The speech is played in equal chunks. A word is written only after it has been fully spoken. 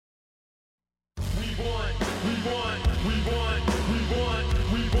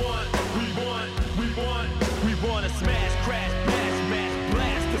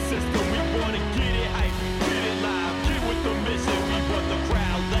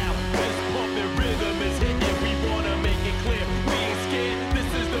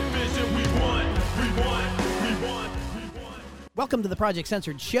Welcome to the Project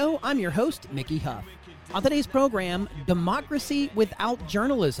Censored Show. I'm your host, Mickey Huff. On today's program, Democracy Without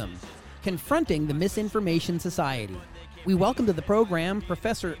Journalism, Confronting the Misinformation Society. We welcome to the program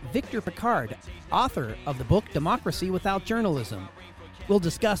Professor Victor Pickard, author of the book Democracy Without Journalism. We'll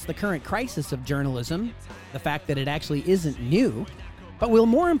discuss the current crisis of journalism, the fact that it actually isn't new, but we'll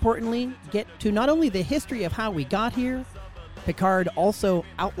more importantly get to not only the history of how we got here. Pickard also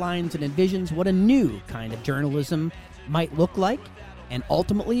outlines and envisions what a new kind of journalism might look like, and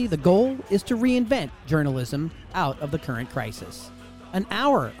ultimately the goal is to reinvent journalism out of the current crisis. An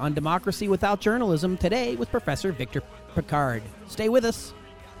hour on Democracy Without Journalism today with Professor Victor Pickard. Stay with us.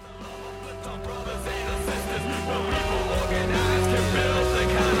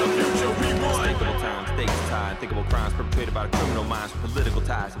 Unthinkable crimes perpetrated by the criminal minds with political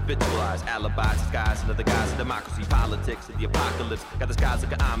ties, habitualized alibis, disguised under the guise of democracy, politics, and the apocalypse. Got the skies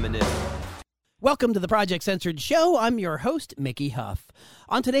looking ominous. Welcome to the Project Censored Show. I'm your host, Mickey Huff.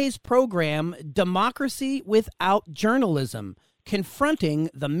 On today's program, Democracy Without Journalism, Confronting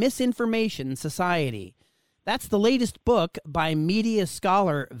the Misinformation Society. That's the latest book by media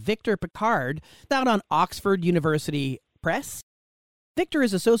scholar Victor Pickard, out on Oxford University Press. Victor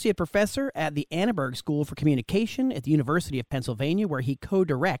is associate professor at the Annenberg School for Communication at the University of Pennsylvania, where he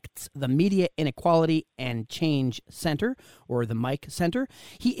co-directs the Media Inequality and Change Center, or the MIC Center.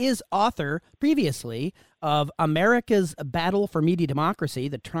 He is author, previously, of America's Battle for Media Democracy,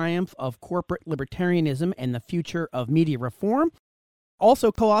 The Triumph of Corporate Libertarianism and the Future of Media Reform.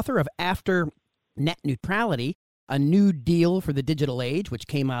 Also co-author of After Net Neutrality, A New Deal for the Digital Age, which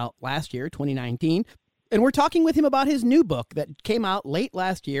came out last year, 2019. And we're talking with him about his new book that came out late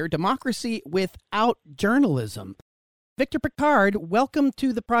last year, Democracy Without Journalism. Victor Pickard, welcome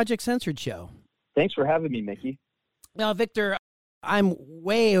to the Project Censored Show. Thanks for having me, Mickey. Now, Victor, I'm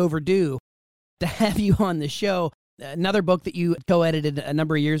way overdue to have you on the show. Another book that you co-edited a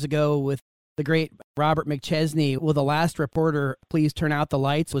number of years ago with the great Robert McChesney, Will the Last Reporter Please Turn Out the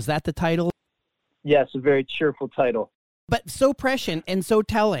Lights? Was that the title? Yes, a very cheerful title. But so prescient and so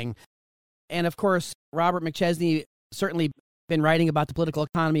telling. And of course, Robert McChesney certainly been writing about the political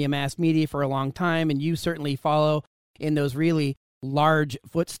economy and mass media for a long time, and you certainly follow in those really large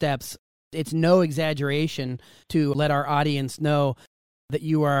footsteps. It's no exaggeration to let our audience know that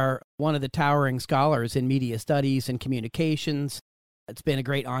you are one of the towering scholars in media studies and communications. It's been a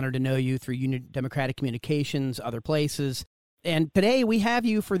great honor to know you through Union Democratic Communications, other places. And today we have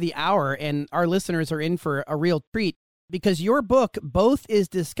you for the hour, and our listeners are in for a real treat, because your book both is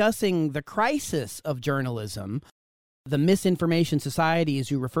discussing the crisis of journalism, the misinformation society, as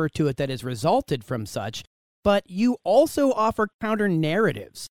you refer to it, that has resulted from such, but you also offer counter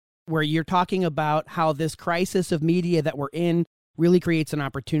narratives where you're talking about how this crisis of media that we're in really creates an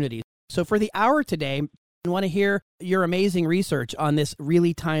opportunity. So for the hour today, I want to hear your amazing research on this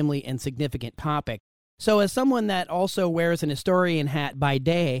really timely and significant topic. So as someone that also wears an historian hat by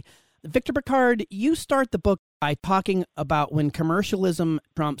day, Victor Pickard, you start the book by talking about when commercialism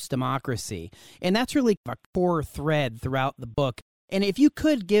trumps democracy. And that's really a core thread throughout the book. And if you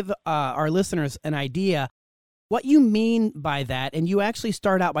could give our listeners an idea what you mean by that, and you actually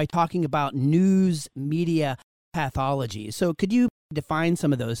start out by talking about news media pathology. So could you define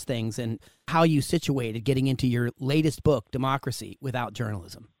some of those things and how you situated getting into your latest book, Democracy Without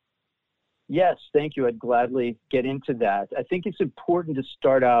Journalism? Yes, thank you. I'd gladly get into that. I think it's important to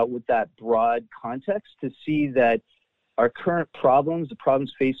start out with that broad context to see that our current problems, the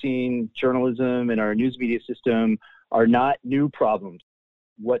problems facing journalism and our news media system, are not new problems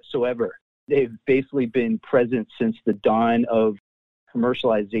whatsoever. They've basically been present since the dawn of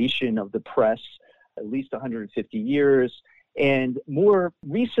commercialization of the press, at least 150 years. And more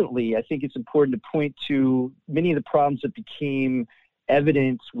recently, I think it's important to point to many of the problems that became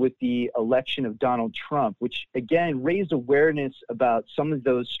evidence with the election of Donald Trump, which again raised awareness about some of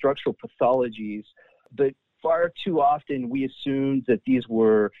those structural pathologies. But far too often we assumed that these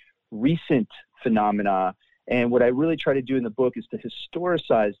were recent phenomena. And what I really try to do in the book is to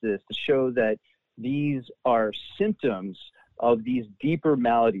historicize this, to show that these are symptoms of these deeper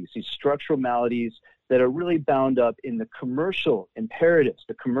maladies, these structural maladies that are really bound up in the commercial imperatives,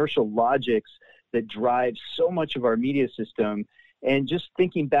 the commercial logics that drive so much of our media system. And just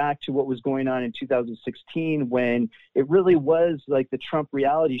thinking back to what was going on in 2016, when it really was like the Trump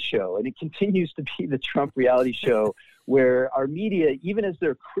reality show, and it continues to be the Trump reality show, where our media, even as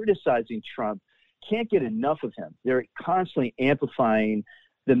they're criticizing Trump, can't get enough of him. They're constantly amplifying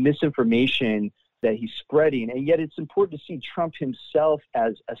the misinformation that he's spreading. And yet it's important to see Trump himself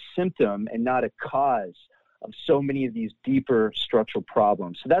as a symptom and not a cause of so many of these deeper structural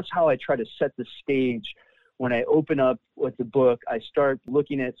problems. So that's how I try to set the stage when I open up with the book, I start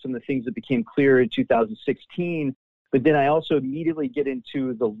looking at some of the things that became clear in 2016, but then I also immediately get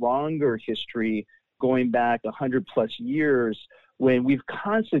into the longer history going back 100 plus years when we've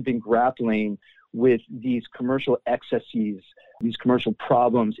constantly been grappling with these commercial excesses, these commercial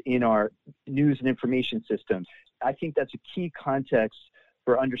problems in our news and information systems. I think that's a key context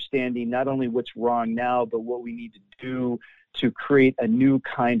for understanding not only what's wrong now, but what we need to do to create a new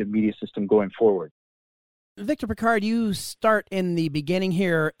kind of media system going forward. Victor Pickard, you start in the beginning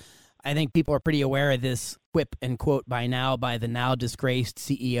here. I think people are pretty aware of this quip and quote by now by the now disgraced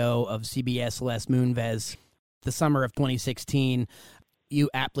CEO of CBS, Les Moonves. The summer of 2016, you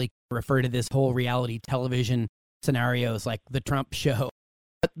aptly refer to this whole reality television scenario as like the Trump show.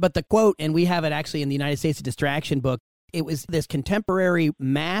 But the quote, and we have it actually in the United States Distraction book, it was this contemporary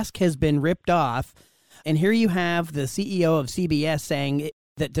mask has been ripped off. And here you have the CEO of CBS saying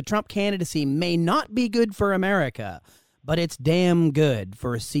that the Trump candidacy may not be good for America, but it's damn good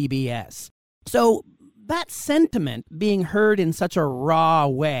for CBS. So that sentiment being heard in such a raw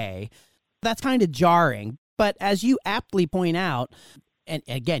way, that's kind of jarring. But as you aptly point out, and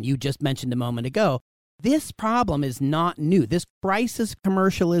again, you just mentioned a moment ago, this problem is not new. This crisis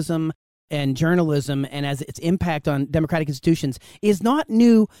commercialism and journalism and as its impact on democratic institutions is not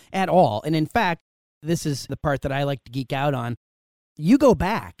new at all. And in fact, this is the part that I like to geek out on. You go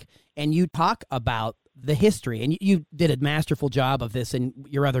back and you talk about the history, and you did a masterful job of this in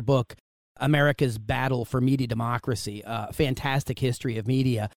your other book, America's Battle for Media Democracy, a fantastic history of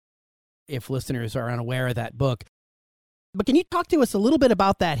media, if listeners are unaware of that book. But can you talk to us a little bit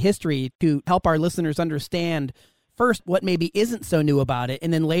about that history to help our listeners understand, first, what maybe isn't so new about it,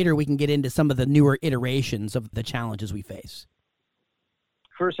 and then later we can get into some of the newer iterations of the challenges we face?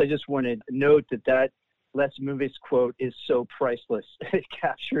 First, I just want to note that Les Moonves quote is so priceless. It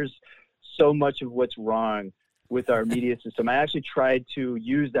captures so much of what's wrong with our media system. I actually tried to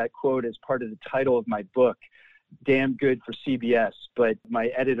use that quote as part of the title of my book, Damn Good for CBS, but my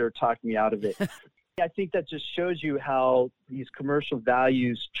editor talked me out of it. I think that just shows you how these commercial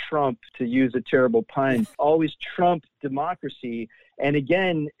values trump, to use a terrible pun, always trump democracy. And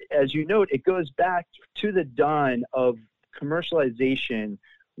again, as you note, it goes back to the dawn of commercialization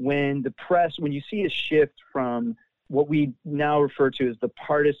when the press, when you see a shift from what we now refer to as the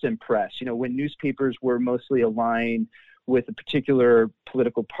partisan press, when newspapers were mostly aligned with a particular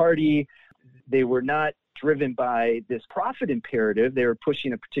political party, they were not driven by this profit imperative. They were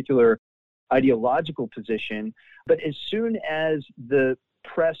pushing a particular ideological position. But as soon as the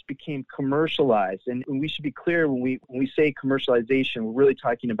press became commercialized, and we should be clear when we say commercialization, we're really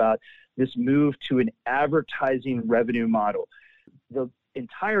talking about this move to an advertising revenue model. The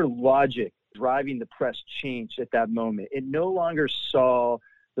entire logic driving the press changed at that moment. It no longer saw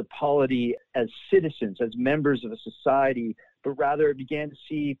the polity as citizens, as members of a society, but rather it began to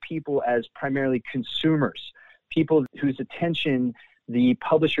see people as primarily consumers, people whose attention the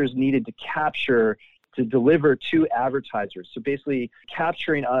publishers needed to capture to deliver to advertisers. So basically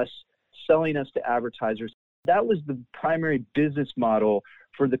capturing us, selling us to advertisers. That was the primary business model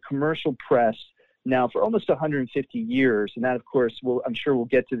for the commercial press now for almost 150 years. And that, of course, I'm sure we'll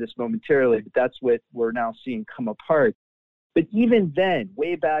get to this momentarily, but that's what we're now seeing come apart. But even then,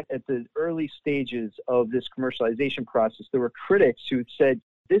 way back at the early stages of this commercialization process, there were critics who said,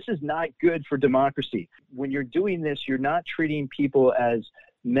 this is not good for democracy. When you're doing this, you're not treating people as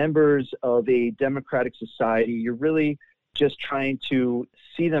members of a democratic society. You're really just trying to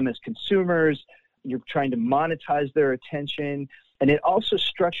see them as consumers. You're trying to monetize their attention. And it also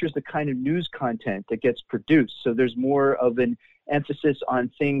structures the kind of news content that gets produced. So there's more of an emphasis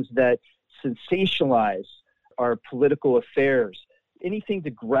on things that sensationalize our political affairs, anything to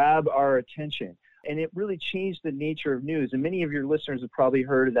grab our attention. And it really changed the nature of news. And many of your listeners have probably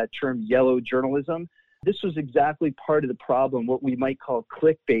heard of that term yellow journalism. This was exactly part of the problem, what we might call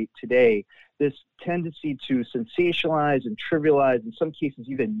clickbait today, this tendency to sensationalize and trivialize, in some cases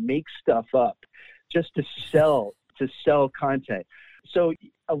even make stuff up just to sell content. So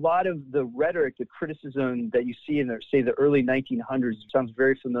a lot of the rhetoric, the criticism that you see in, say, the early 1900s sounds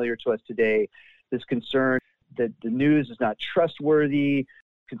very familiar to us today, this concern that the news is not trustworthy,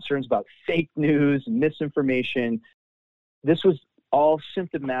 concerns about fake news and misinformation. This was all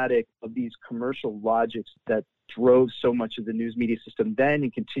symptomatic of these commercial logics that drove so much of the news media system then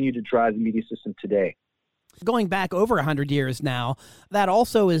and continue to drive the media system today. Going back over 100 years now, that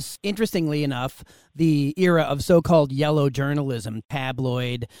also is, interestingly enough, the era of so-called yellow journalism,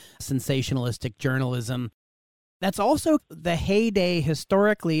 tabloid, sensationalistic journalism. That's also the heyday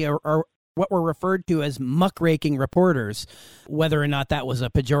historically or what were referred to as muckraking reporters, whether or not that was a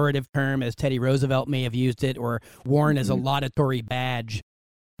pejorative term, as Teddy Roosevelt may have used it, or worn as a laudatory badge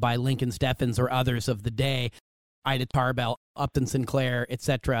by Lincoln Steffens or others of the day, Ida Tarbell, Upton Sinclair,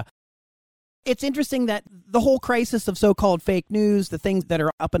 etc. It's interesting that the whole crisis of so-called fake news, the things that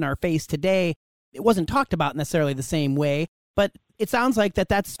are up in our face today, it wasn't talked about necessarily the same way, but it sounds like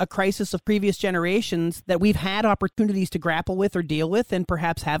that's a crisis of previous generations that we've had opportunities to grapple with or deal with and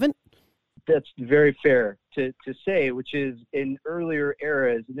perhaps haven't. That's very fair to say, which is in earlier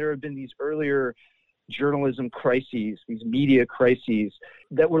eras, and there have been these earlier journalism crises, these media crises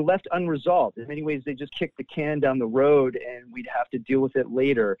that were left unresolved. In many ways, they just kicked the can down the road and we'd have to deal with it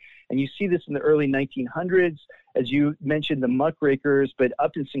later. And you see this in the early 1900s, as you mentioned, the muckrakers, but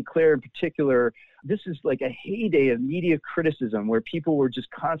Upton Sinclair in particular. This is like a heyday of media criticism where people were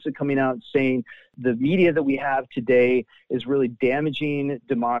just constantly coming out and saying the media that we have today is really damaging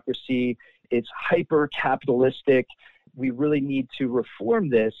democracy. It's hyper-capitalistic. We really need to reform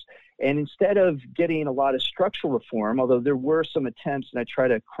this. And instead of getting a lot of structural reform, although there were some attempts, and I try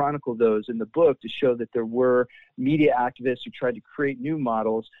to chronicle those in the book to show that there were media activists who tried to create new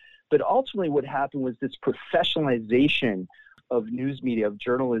models, but ultimately what happened was this professionalization of news media, of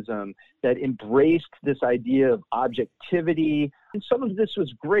journalism, that embraced this idea of objectivity. And some of this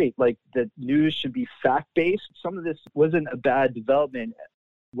was great, like that news should be fact-based. Some of this wasn't a bad development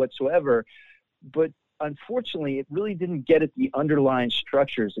whatsoever, but unfortunately, it really didn't get at the underlying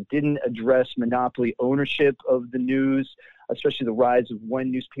structures. It didn't address monopoly ownership of the news, especially the rise of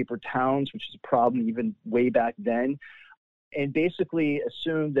one newspaper towns, which is a problem even way back then, and basically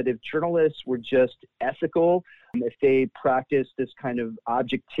assumed that if journalists were just ethical, if they practiced this kind of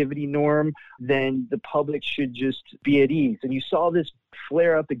objectivity norm, then the public should just be at ease. And you saw this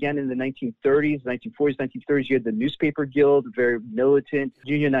flare up again in the 1930s, 1940s, 1930s. You had the Newspaper Guild, a very militant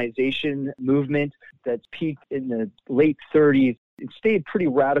unionization movement that peaked in the late 30s. It stayed pretty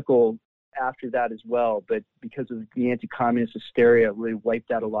radical after that as well, but because of the anti-communist hysteria, it really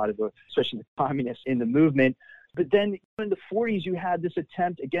wiped out a lot of especially the communists in the movement. But then in the 40s, you had this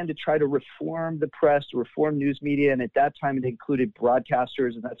attempt, again, to try to reform the press, to reform news media. And at that time, it included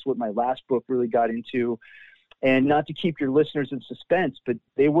broadcasters. And that's what my last book really got into. And not to keep your listeners in suspense, but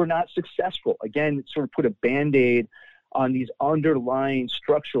they were not successful. Again, it sort of put a Band-Aid on these underlying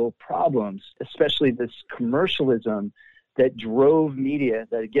structural problems, especially this commercialism that drove media,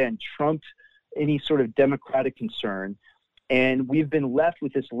 that, again, trumped any sort of democratic concern. And we've been left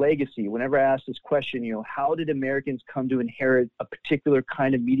with this legacy. Whenever I ask this question, how did Americans come to inherit a particular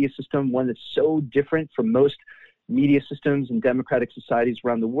kind of media system, one that's so different from most media systems in democratic societies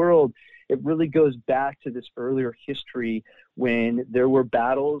around the world? It really goes back to this earlier history when there were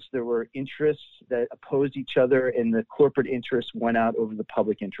battles, there were interests that opposed each other, and the corporate interests won out over the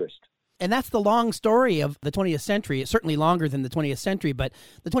public interest. And that's the long story of the 20th century. It's certainly longer than the 20th century, but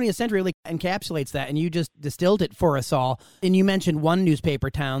the 20th century really encapsulates that, and you just distilled it for us all. And you mentioned one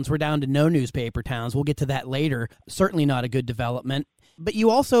newspaper towns. We're down to no newspaper towns. We'll get to that later. Certainly not a good development. But you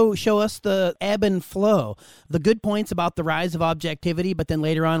also show us the ebb and flow, the good points about the rise of objectivity, but then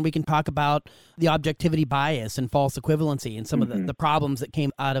later on we can talk about the objectivity bias and false equivalency and some of the problems that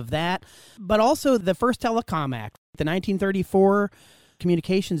came out of that. But also the first Telecom Act, the 1934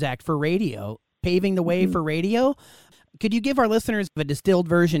 Communications Act for radio, paving the way for radio. Could you give our listeners a distilled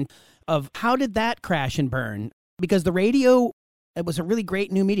version of how did that crash and burn? Because the radio, it was a really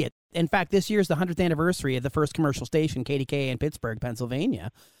great new media. In fact, this year is the 100th anniversary of the first commercial station, KDKA in Pittsburgh,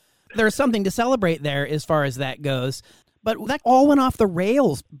 Pennsylvania. There's something to celebrate there as far as that goes. But that all went off the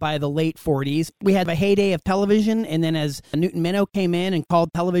rails by the late 40s. We had a heyday of television, and then as Newton Minow came in and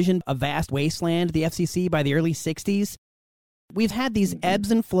called television a vast wasteland, the FCC, by the early 60s, we've had these ebbs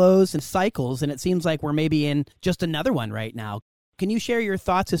and flows and cycles, and it seems like we're maybe in just another one right now. Can you share your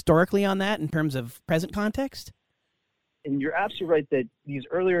thoughts historically on that in terms of present context? And you're absolutely right that these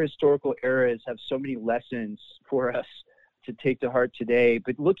earlier historical eras have so many lessons for us to take to heart today.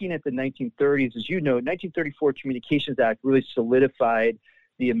 But looking at the 1930s, as you know, 1934 Communications Act really solidified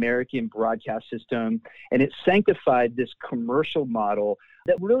the American broadcast system, and it sanctified this commercial model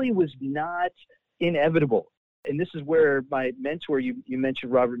that really was not inevitable. And this is where my mentor, you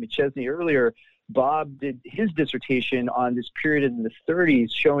mentioned Robert McChesney earlier, Bob did his dissertation on this period in the 30s,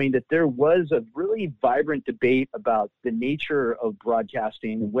 showing that there was a really vibrant debate about the nature of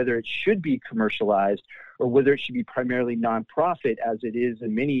broadcasting and whether it should be commercialized or whether it should be primarily nonprofit, as it is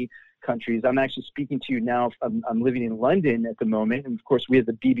in many countries. I'm actually speaking to you now. I'm living in London at the moment, and of course we have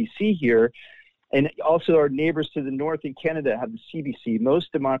the BBC here. And also our neighbors to the north in Canada have the CBC.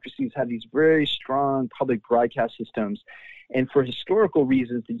 Most democracies have these very strong public broadcast systems. And for historical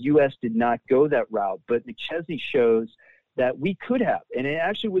reasons, the U.S. did not go that route. But McChesney shows that we could have. And it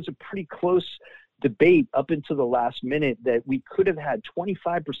actually was a pretty close debate up until the last minute that we could have had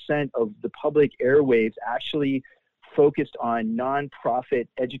 25% of the public airwaves actually focused on nonprofit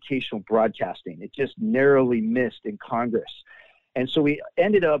educational broadcasting. It just narrowly missed in Congress. And so we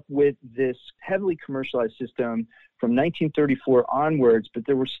ended up with this heavily commercialized system from 1934 onwards, but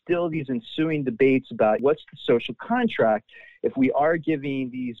there were still these ensuing debates about what's the social contract if we are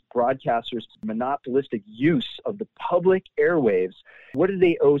giving these broadcasters monopolistic use of the public airwaves. What do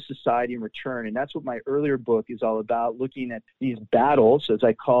they owe society in return? And that's what my earlier book is all about, looking at these battles, as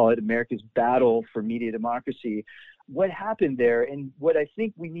I call it, America's battle for media democracy. What happened there, and what I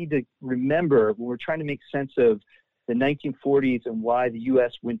think we need to remember when we're trying to make sense of the 1940s and why the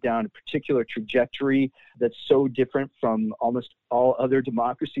U.S. went down a particular trajectory that's so different from almost all other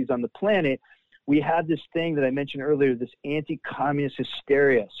democracies on the planet, we had this thing that I mentioned earlier, this anti-communist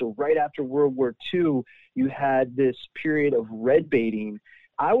hysteria. So right after World War II, you had this period of red baiting.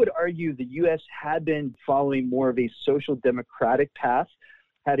 I would argue the U.S. had been following more of a social democratic path,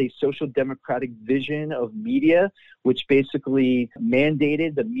 had a social democratic vision of media, which basically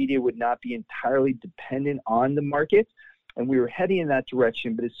mandated the media would not be entirely dependent on the market. And we were heading in that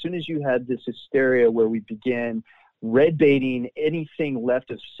direction. But as soon as you had this hysteria where we began red baiting anything left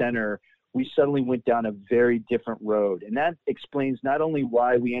of center, we suddenly went down a very different road. And that explains not only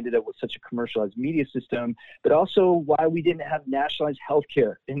why we ended up with such a commercialized media system, but also why we didn't have nationalized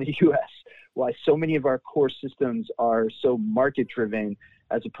healthcare in the U.S., why so many of our core systems are so market-driven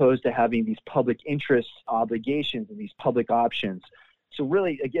as opposed to having these public interest obligations and these public options. So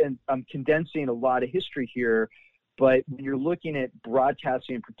really, again, I'm condensing a lot of history here, but when you're looking at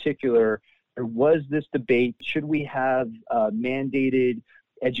broadcasting in particular, there was this debate, should we have mandated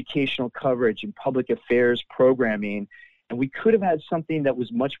educational coverage and public affairs programming? And we could have had something that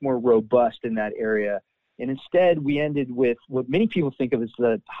was much more robust in that area. And instead, we ended with what many people think of as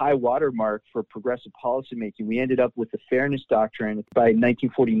the high water mark for progressive policymaking. We ended up with the Fairness Doctrine by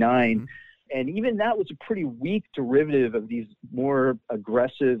 1949. Mm-hmm. And even that was a pretty weak derivative of these more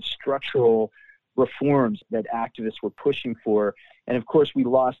aggressive structural reforms that activists were pushing for. And of course, we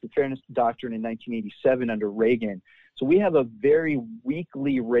lost the Fairness Doctrine in 1987 under Reagan. So we have a very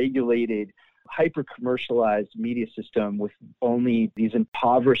weakly regulated, hyper-commercialized media system with only these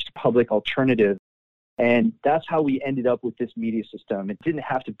impoverished public alternatives. And that's how we ended up with this media system. It didn't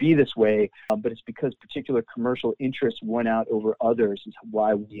have to be this way, but it's because particular commercial interests won out over others is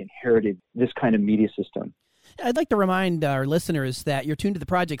why we inherited this kind of media system. I'd like to remind our listeners that you're tuned to the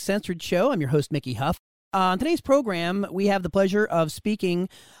Project Censored Show. I'm your host, Mickey Huff. On today's program, we have the pleasure of speaking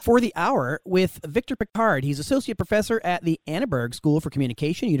for the hour with Victor Pickard. He's associate professor at the Annenberg School for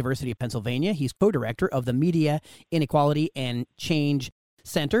Communication, University of Pennsylvania. He's co-director of the Media Inequality and Change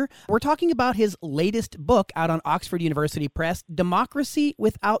Center. We're talking about his latest book out on Oxford University Press, Democracy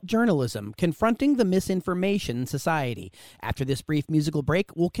Without Journalism, Confronting the Misinformation Society. After this brief musical break,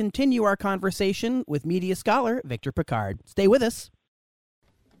 we'll continue our conversation with media scholar Victor Pickard. Stay with us.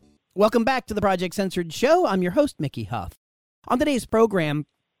 Welcome back to the Project Censored Show. I'm your host, Mickey Huff. On today's program,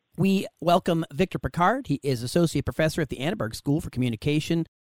 we welcome Victor Pickard. He is associate professor at the Annenberg School for Communication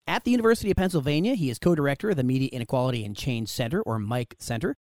at the University of Pennsylvania. He is co-director of the Media Inequality and Change Center, or MIC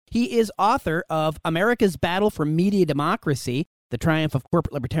Center. He is author of America's Battle for Media Democracy, The Triumph of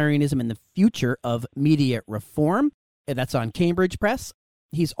Corporate Libertarianism and the Future of Media Reform. That's on Cambridge Press.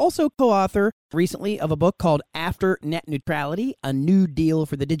 He's also co-author recently of a book called After Net Neutrality, A New Deal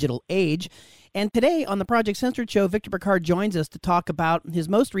for the Digital Age. And today on the Project Censored Show, Victor Pickard joins us to talk about his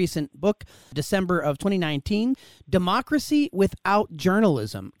most recent book, December of 2019, Democracy Without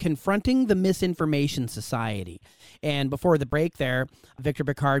Journalism, Confronting the Misinformation Society. And before the break there, Victor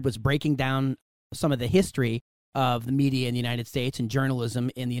Pickard was breaking down some of the history of the media in the United States and journalism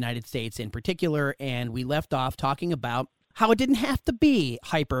in the United States in particular. And we left off talking about how it didn't have to be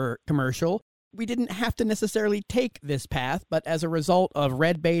hyper-commercial. We didn't have to necessarily take this path, but as a result of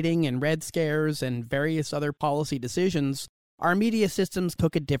red baiting and red scares and various other policy decisions, our media systems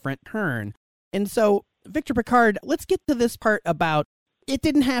took a different turn. And so, Victor Pickard, let's get to this part about it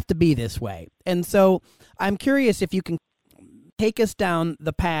didn't have to be this way. And so I'm curious if you can take us down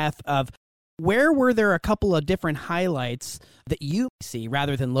the path of where were there a couple of different highlights that you see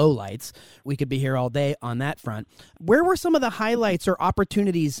rather than lowlights? We could be here all day on that front. Where were some of the highlights or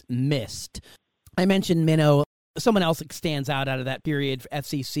opportunities missed? I mentioned Minnow. Someone else that stands out of that period,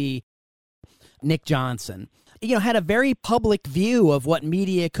 FCC, Nick Johnson, had a very public view of what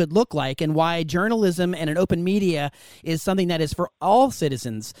media could look like and why journalism and an open media is something that is for all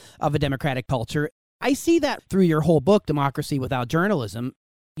citizens of a democratic culture. I see that through your whole book, Democracy Without Journalism.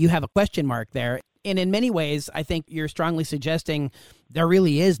 You have a question mark there. And in many ways, I think you're strongly suggesting there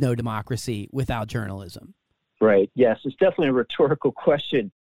really is no democracy without journalism. Right. Yes, it's definitely a rhetorical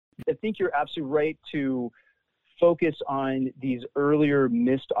question. I think you're absolutely right to focus on these earlier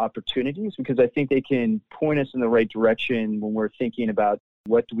missed opportunities, because I think they can point us in the right direction when we're thinking about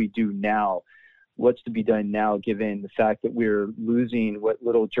what do we do now, what's to be done now, given the fact that we're losing what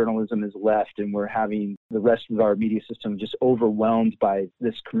little journalism is left and we're having the rest of our media system just overwhelmed by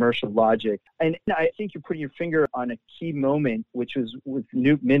this commercial logic. And I think you're putting your finger on a key moment, which was with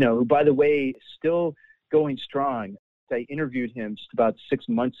Newt Minow, who, by the way, is still going strong. I interviewed him just about 6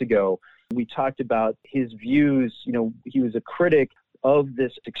 months ago. We talked about his views. You know, he was a critic of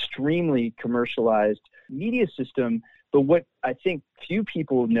this extremely commercialized media system. But what I think few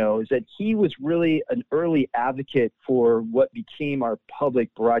people know is that he was really an early advocate for what became our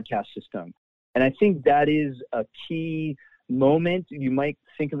public broadcast system. And I think that is a key moment. You might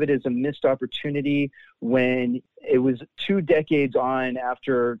think of it as a missed opportunity when it was 2 decades on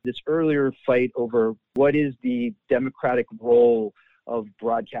after this earlier fight over what is the democratic role of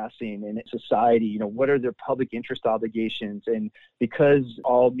broadcasting in society. You know, what are their public interest obligations? And because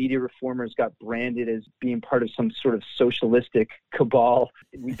all media reformers got branded as being part of some sort of socialistic cabal,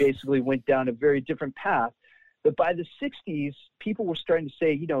 we basically went down a very different path. But by the 60s, people were starting to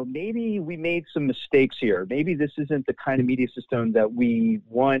say, you know, maybe we made some mistakes here. Maybe this isn't the kind of media system that we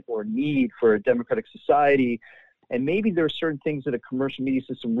want or need for a democratic society. And maybe there are certain things that a commercial media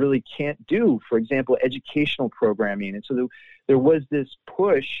system really can't do. For example, educational programming. And so there was this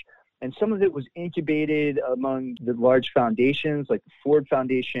push, and some of it was incubated among the large foundations like the Ford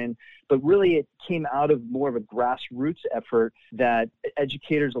Foundation, but really it came out of more of a grassroots effort that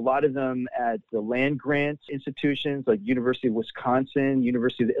educators, a lot of them at the land-grant institutions like University of Wisconsin,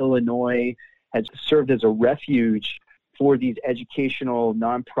 University of Illinois, had served as a refuge for these educational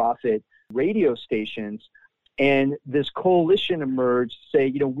nonprofit radio stations. And this coalition emerged to say,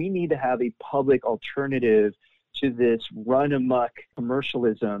 you know, we need to have a public alternative to this run amok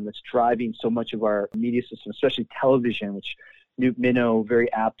commercialism that's driving so much of our media system, especially television, which Newt Minow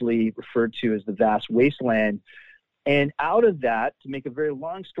very aptly referred to as the vast wasteland. And out of that, to make a very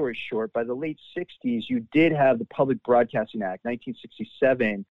long story short, by the late 60s, you did have the Public Broadcasting Act,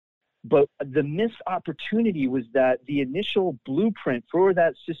 1967. But the missed opportunity was that the initial blueprint for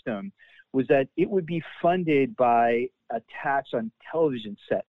that system was that it would be funded by a tax on television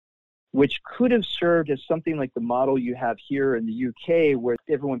sets, which could have served as something like the model you have here in the UK, where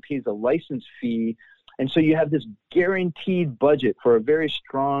everyone pays a license fee. And so you have this guaranteed budget for a very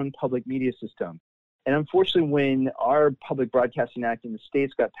strong public media system. And unfortunately, when our Public Broadcasting Act in the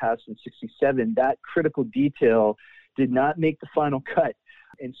States got passed in 67, that critical detail did not make the final cut.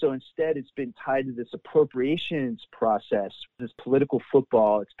 And so instead, it's been tied to this appropriations process, this political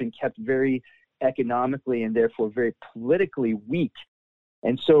football. It's been kept very economically and therefore very politically weak.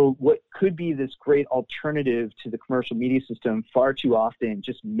 And so what could be this great alternative to the commercial media system far too often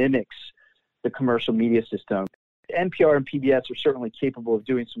just mimics the commercial media system. NPR and PBS are certainly capable of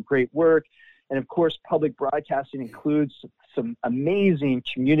doing some great work. And of course, public broadcasting includes some amazing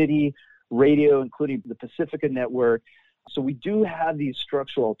community radio, including the Pacifica Network. So we do have these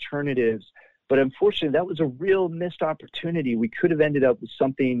structural alternatives, but unfortunately, that was a real missed opportunity. We could have ended up with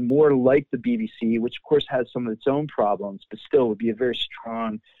something more like the BBC, which of course has some of its own problems, but still would be a very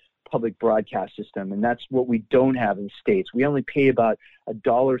strong public broadcast system. And that's what we don't have in the States. We only pay about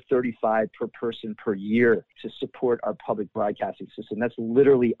 $1.35 per person per year to support our public broadcasting system. That's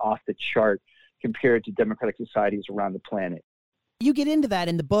literally off the chart compared to democratic societies around the planet. You get into that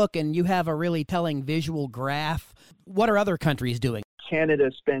in the book, and you have a really telling visual graph. What are other countries doing? Canada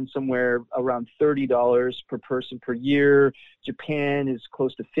spends somewhere around $30 per person per year. Japan is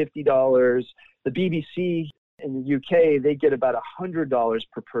close to $50. The BBC in the UK, they get about $100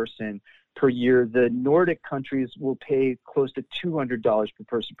 per person per year. The Nordic countries will pay close to $200 per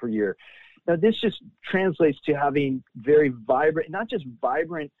person per year. Now, this just translates to having very vibrant, not just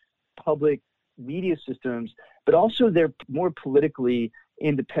vibrant public media systems, but also they're more politically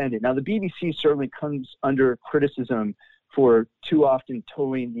independent. Now, the BBC certainly comes under criticism for too often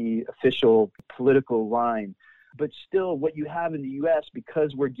towing the official political line. But still, what you have in the U.S.,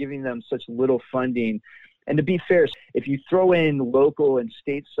 because we're giving them such little funding, and to be fair, if you throw in local and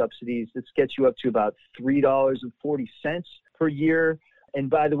state subsidies, this gets you up to about $3.40 per year. And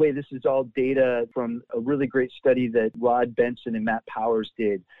by the way, this is all data from a really great study that Rod Benson and Matt Powers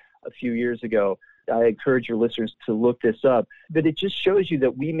did a few years ago. I encourage your listeners to look this up. But it just shows you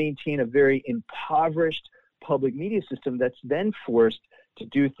that we maintain a very impoverished public media system that's then forced to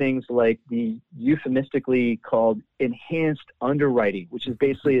do things like the euphemistically called enhanced underwriting, which is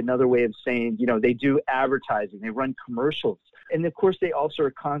basically another way of saying, they do advertising, they run commercials. And of course, they also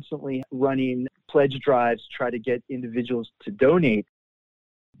are constantly running pledge drives to try to get individuals to donate.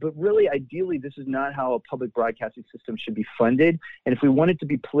 But really, ideally, this is not how a public broadcasting system should be funded. And if we want it to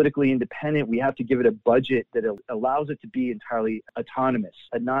be politically independent, we have to give it a budget that allows it to be entirely autonomous,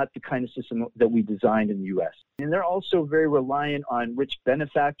 and not the kind of system that we designed in the U.S. And they're also very reliant on rich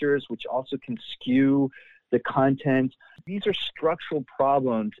benefactors, which also can skew the content. These are structural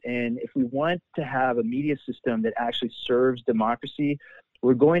problems. And if we want to have a media system that actually serves democracy,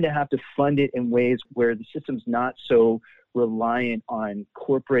 we're going to have to fund it in ways where the system's not so reliant on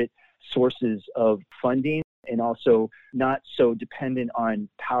corporate sources of funding and also not so dependent on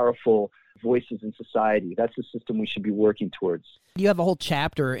powerful voices in society. That's the system we should be working towards. You have a whole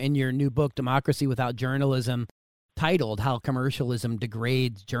chapter in your new book, Democracy Without Journalism, titled How Commercialism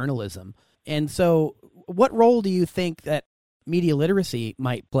Degrades Journalism. And so what role do you think that media literacy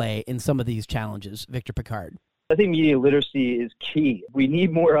might play in some of these challenges, Victor Pickard? I think media literacy is key. We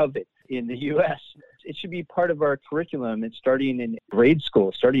need more of it in the U.S. It should be part of our curriculum. It's starting in grade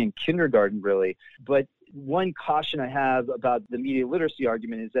school, starting in kindergarten, really. But one caution I have about the media literacy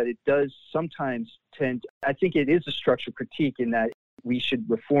argument is that it does sometimes I think it is a structural critique in that we should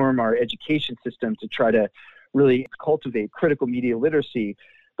reform our education system to try to really cultivate critical media literacy.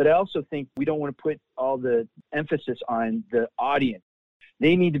 But I also think we don't want to put all the emphasis on the audience.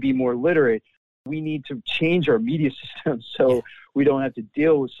 They need to be more literate. We need to change our media system so we don't have to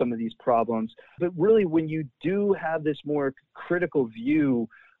deal with some of these problems. But really, when you do have this more critical view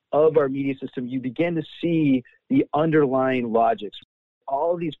of our media system, you begin to see the underlying logics.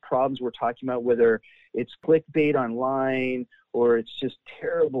 All of these problems we're talking about, whether it's clickbait online or it's just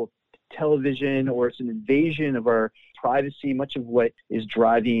terrible television or it's an invasion of our privacy, much of what is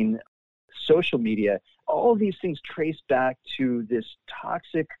driving social media, all of these things trace back to this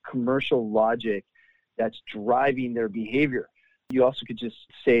toxic commercial logic that's driving their behavior. You also could just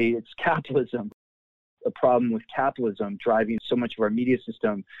say it's capitalism, a problem with capitalism driving so much of our media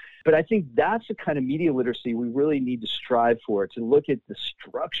system. But I think that's the kind of media literacy we really need to strive for, to look at the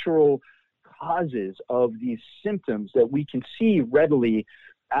structural causes of these symptoms that we can see readily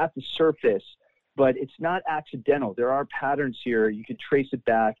at the surface, but it's not accidental. There are patterns here. You can trace it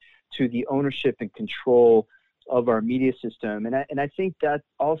back to the ownership and control of our media system. And I think that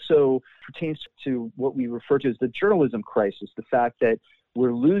also pertains to what we refer to as the journalism crisis, the fact that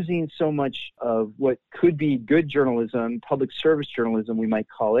we're losing so much of what could be good journalism, public service journalism, we might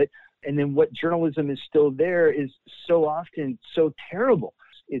call it. And then what journalism is still there is so often so terrible.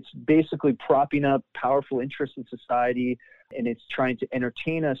 It's basically propping up powerful interests in society, and it's trying to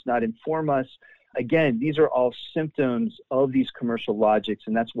entertain us, not inform us. Again, these are all symptoms of these commercial logics,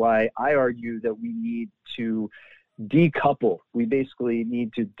 and that's why I argue that we need to decouple. We basically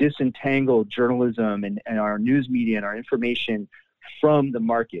need to disentangle journalism and our news media and our information from the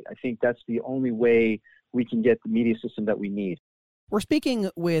market. I think that's the only way we can get the media system that we need. We're speaking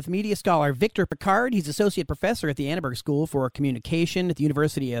with media scholar Victor Pickard. He's associate professor at the Annenberg School for Communication at the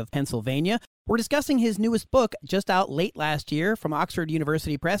University of Pennsylvania. We're discussing his newest book, just out late last year from Oxford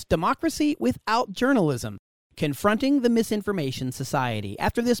University Press, Democracy Without Journalism, Confronting the Misinformation Society.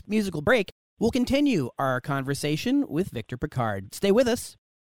 After this musical break, we'll continue our conversation with Victor Pickard. Stay with us.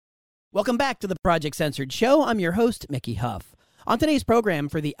 Welcome back to the Project Censored Show. I'm your host, Mickey Huff. On today's program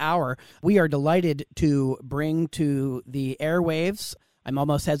for the hour, we are delighted to bring to the airwaves, I'm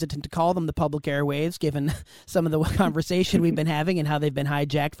almost hesitant to call them the public airwaves, given some of the conversation we've been having and how they've been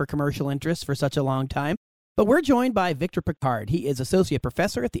hijacked for commercial interests for such a long time. But we're joined by Victor Pickard. He is associate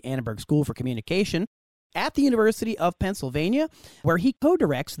professor at the Annenberg School for Communication at the University of Pennsylvania, where he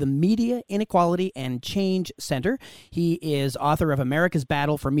co-directs the Media Inequality and Change Center. He is author of America's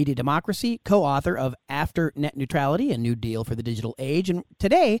Battle for Media Democracy, co-author of After Net Neutrality, A New Deal for the Digital Age. And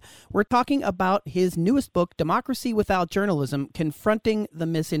today, we're talking about his newest book, Democracy Without Journalism, Confronting the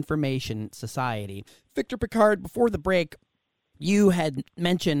Misinformation Society. Victor Pickard, before the break, you had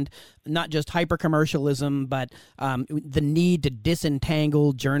mentioned not just hyper-commercialism, but the need to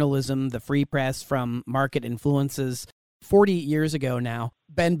disentangle journalism, the free press, from market influences. 40 years ago now,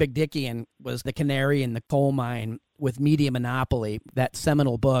 Ben Bigdickian was the canary in the coal mine with Media Monopoly. That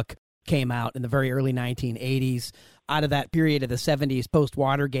seminal book came out in the very early 1980s. Out of that period of the 70s,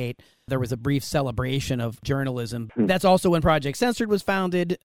 post-Watergate, there was a brief celebration of journalism. That's also when Project Censored was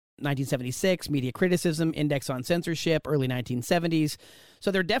founded. 1976, Media Criticism, Index on Censorship, early 1970s.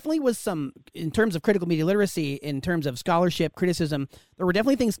 So there definitely was some, in terms of critical media literacy, in terms of scholarship, criticism, there were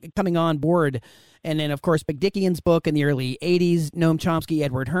definitely things coming on board. And then, of course, McDickian's book in the early 80s, Noam Chomsky,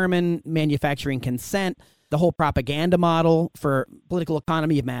 Edward Herman, Manufacturing Consent, the whole propaganda model for political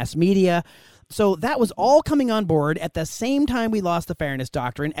economy of mass media. So that was all coming on board at the same time we lost the Fairness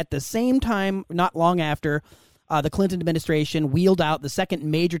Doctrine, at the same time, not long after, the Clinton administration wheeled out the second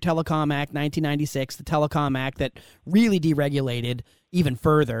major Telecom Act, 1996, the Telecom Act that really deregulated even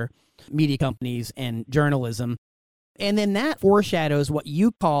further media companies and journalism. And then that foreshadows what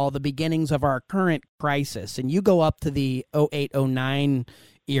you call the beginnings of our current crisis. And you go up to the 08-09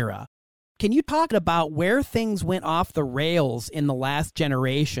 era. Can you talk about where things went off the rails in the last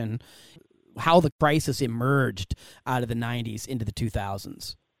generation, how the crisis emerged out of the 90s into the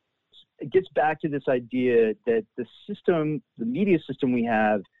 2000s? It gets back to this idea that the system, the media system we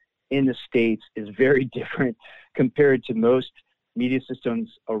have in the States is very different compared to most media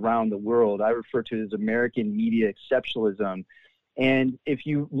systems around the world. I refer to it as American media exceptionalism. And if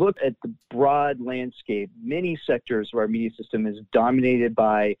you look at the broad landscape, many sectors of our media system is dominated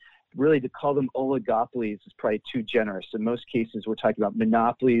by, really to call them oligopolies is probably too generous. In most cases, we're talking about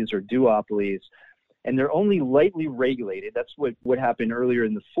monopolies or duopolies. And they're only lightly regulated. That's what happened earlier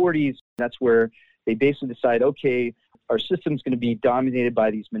in the 40s. That's where they basically decide, okay, our system's going to be dominated by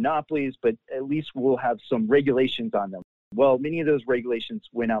these monopolies, but at least we'll have some regulations on them. Well, many of those regulations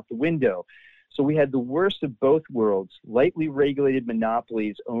went out the window. So we had the worst of both worlds, lightly regulated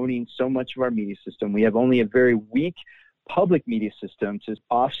monopolies owning so much of our media system. We have only a very weak public media system to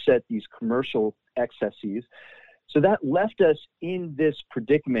offset these commercial excesses. So that left us in this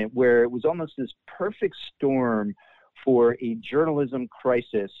predicament where it was almost this perfect storm for a journalism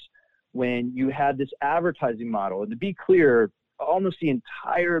crisis when you had this advertising model. And to be clear, almost the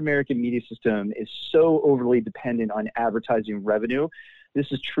entire American media system is so overly dependent on advertising revenue. This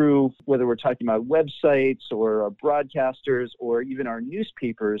is true whether we're talking about websites or our broadcasters or even our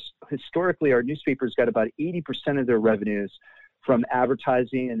newspapers. Historically, our newspapers got about 80% of their revenues from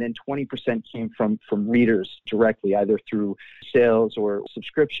advertising, and then 20% came from readers directly, either through sales or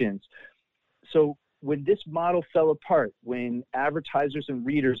subscriptions. So when this model fell apart, when advertisers and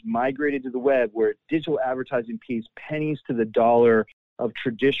readers migrated to the web, where digital advertising pays pennies to the dollar of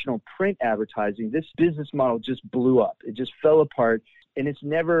traditional print advertising, this business model just blew up. It just fell apart, and it's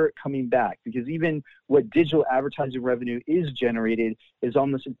never coming back, because even what digital advertising revenue is generated is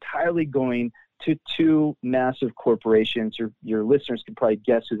almost entirely going to two massive corporations. Your listeners can probably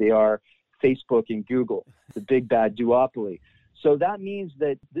guess who they are: Facebook and Google, the big bad duopoly. So that means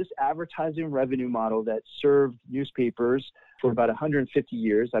that this advertising revenue model that served newspapers for about 150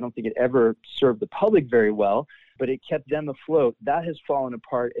 years, I don't think it ever served the public very well, but it kept them afloat. That has fallen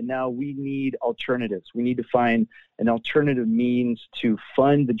apart, and now we need alternatives. We need to find an alternative means to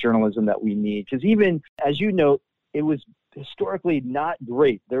fund the journalism that we need. Because even, as you note, it was historically not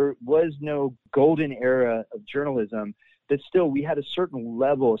great. There was no golden era of journalism, but still we had a certain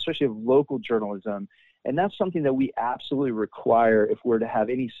level, especially of local journalism. And that's something that we absolutely require if we're to have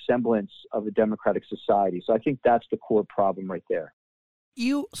any semblance of a democratic society. So I think that's the core problem right there.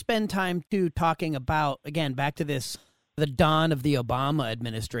 You spend time, too, talking about, again, back to this, the dawn of the Obama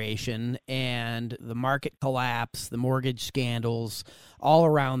administration and the market collapse, the mortgage scandals, all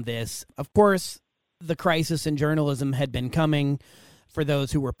around this. Of course, the crisis in journalism had been coming for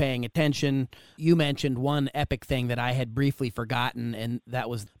those who were paying attention. You mentioned one epic thing that I had briefly forgotten, and that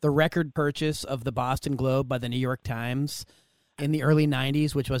was the record purchase of the Boston Globe by the New York Times in the early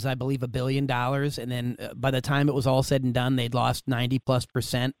 90s, which was, I believe, $1 billion. And then by the time it was all said and done, they'd lost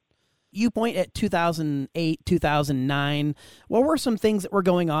 90+%. You point at 2008, 2009. What were some things that were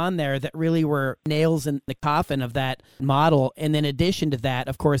going on there that really were nails in the coffin of that model? And then in addition to that,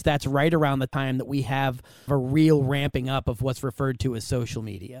 of course, that's right around the time that we have a real ramping up of what's referred to as social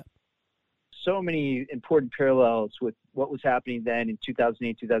media. So many important parallels with what was happening then in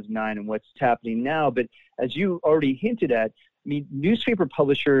 2008, 2009 and what's happening now. But as you already hinted at, I mean, newspaper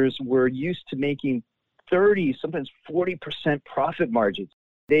publishers were used to making 30, sometimes 40% profit margins.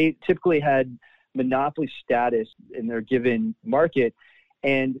 They typically had monopoly status in their given market,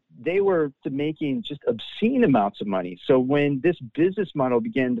 and they were making just obscene amounts of money. So when this business model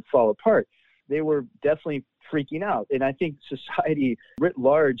began to fall apart, they were definitely freaking out. And I think society writ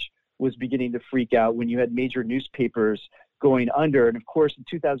large was beginning to freak out when you had major newspapers going under. And of course, in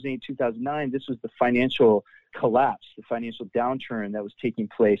 2008, 2009, this was the financial collapse, the financial downturn that was taking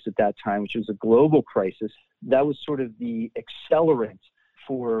place at that time, which was a global crisis. That was sort of the accelerant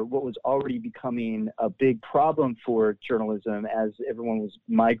for what was already becoming a big problem for journalism as everyone was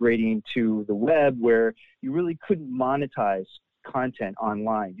migrating to the web, where you really couldn't monetize content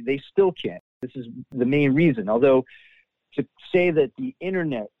online. They still can't. This is the main reason. Although to say that the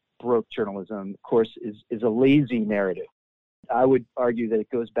internet broke journalism, of course, is a lazy narrative. I would argue that it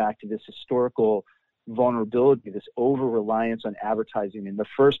goes back to this historical vulnerability, this over-reliance on advertising in the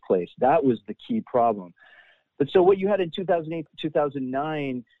first place. That was the key problem. But so what you had in 2008,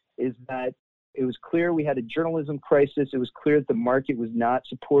 2009 is that it was clear we had a journalism crisis. It was clear that the market was not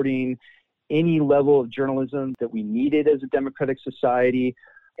supporting any level of journalism that we needed as a democratic society.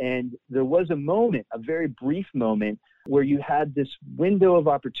 And there was a moment, a very brief moment, where you had this window of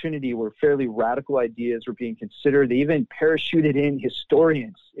opportunity where fairly radical ideas were being considered. They even parachuted in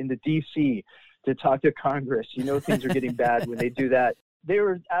historians into D.C. to talk to Congress. You know, things are getting bad when they do that. They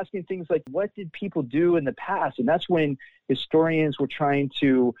were asking things like, what did people do in the past? And that's when historians were trying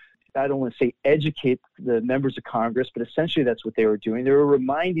to, I don't want to say educate the members of Congress, but essentially that's what they were doing. They were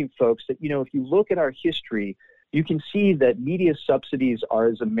reminding folks that, you know, if you look at our history, you can see that media subsidies are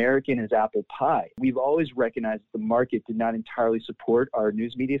as American as apple pie. We've always recognized that the market did not entirely support our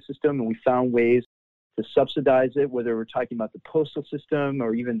news media system, and we found ways to subsidize it, whether we're talking about the postal system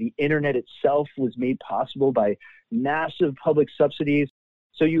or even the internet itself was made possible by massive public subsidies.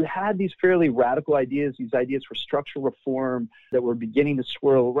 So you had these fairly radical ideas, these ideas for structural reform that were beginning to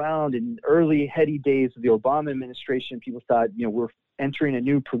swirl around. In early heady days of the Obama administration, people thought, you know, we're entering a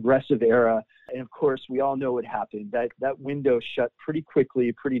new progressive era. And of course, we all know what happened. That window shut pretty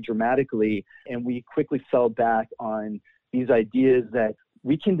quickly, pretty dramatically, and we quickly fell back on these ideas that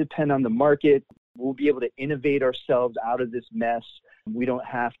we can depend on the market. We'll be able to innovate ourselves out of this mess. We don't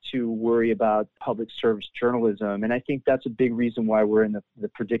have to worry about public service journalism. And I think that's a big reason why we're in the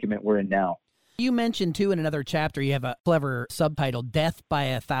predicament we're in now. You mentioned, too, in another chapter, you have a clever subtitle, Death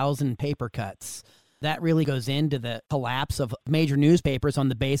by 1,000 Paper Cuts. That really goes into the collapse of major newspapers on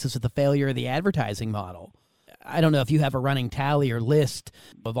the basis of the failure of the advertising model. I don't know if you have a running tally or list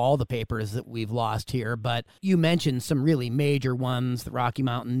of all the papers that we've lost here, but you mentioned some really major ones, the Rocky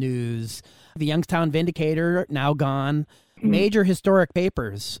Mountain News, the Youngstown Vindicator, now gone, major historic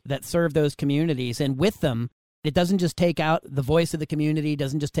papers that serve those communities. And with them, it doesn't just take out the voice of the community,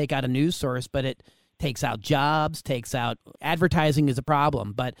 doesn't just take out a news source, but it takes out jobs, takes out advertising is a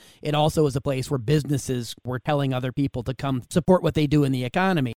problem, but it also is a place where businesses were telling other people to come support what they do in the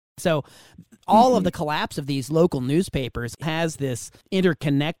economy. So all of the collapse of these local newspapers has this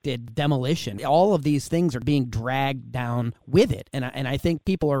interconnected demolition. All of these things are being dragged down with it. And I think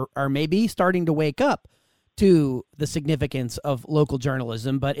people are maybe starting to wake up to the significance of local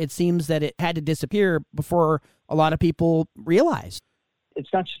journalism, but it seems that it had to disappear before a lot of people realized.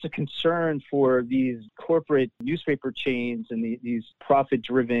 It's not just a concern for these corporate newspaper chains and these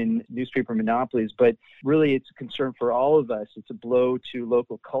profit-driven newspaper monopolies, but really it's a concern for all of us. It's a blow to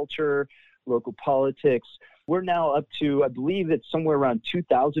local culture, local politics. We're now up to, I believe it's somewhere around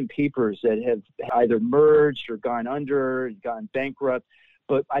 2,000 papers that have either merged or gone under, gone bankrupt.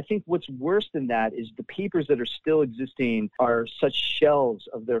 But I think what's worse than that is the papers that are still existing are such shells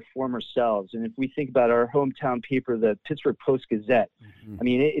of their former selves. And if we think about our hometown paper, the Pittsburgh Post-Gazette, I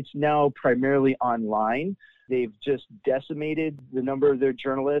mean, it's now primarily online. They've just decimated the number of their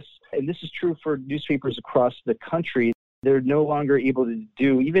journalists. And this is true for newspapers across the country. They're no longer able to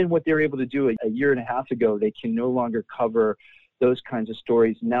do, even what they were able to do a year and a half ago, they can no longer cover those kinds of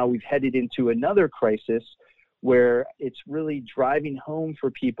stories. Now we've headed into another crisis where it's really driving home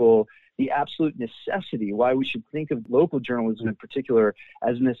for people the absolute necessity, why we should think of local journalism in particular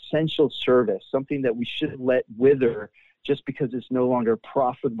as an essential service, something that we shouldn't let wither just because it's no longer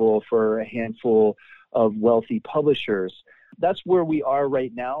profitable for a handful of wealthy publishers. That's where we are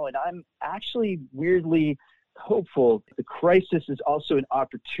right now, and I'm actually weirdly hopeful. The crisis is also an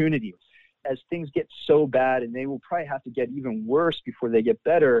opportunity. As things get so bad, and they will probably have to get even worse before they get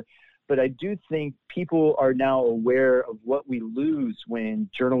better, but I do think people are now aware of what we lose when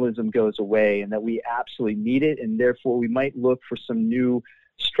journalism goes away and that we absolutely need it, and therefore we might look for some new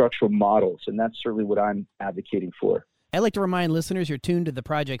structural models, and that's certainly what I'm advocating for. I'd like to remind listeners you're tuned to the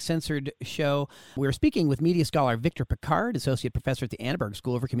Project Censored show. We're speaking with media scholar Victor Pickard, Associate Professor at the Annenberg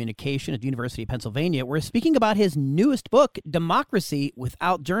School of Communication at the University of Pennsylvania. We're speaking about his newest book, Democracy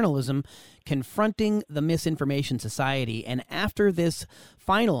Without Journalism, Confronting the Misinformation Society. And after this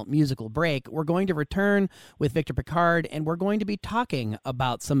final musical break, we're going to return with Victor Pickard, and we're going to be talking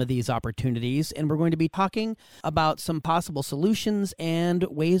about some of these opportunities, and we're going to be talking about some possible solutions and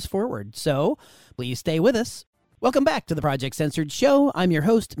ways forward. So please stay with us. Welcome back to the Project Censored show. I'm your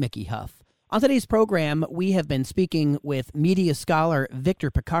host, Mickey Huff. On today's program, we have been speaking with media scholar Victor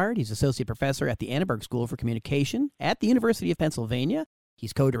Pickard. He's associate professor at the Annenberg School for Communication at the University of Pennsylvania.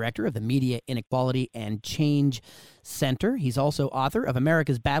 He's co-director of the Media Inequality and Change Center. He's also author of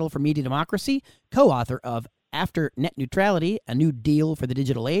America's Battle for Media Democracy, co-author of After Net Neutrality, A New Deal for the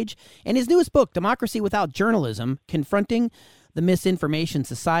Digital Age, and his newest book, Democracy Without Journalism, Confronting the Misinformation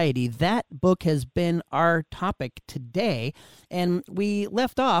Society. That book has been our topic today, and we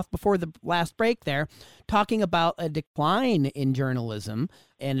left off before the last break there talking about a decline in journalism.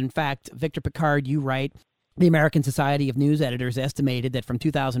 And in fact, Victor Pickard, you write, the American Society of News Editors estimated that from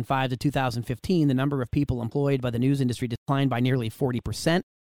 2005 to 2015, the number of people employed by the news industry declined by nearly 40%.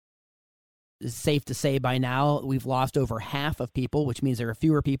 It's safe to say by now we've lost over half of people, which means there are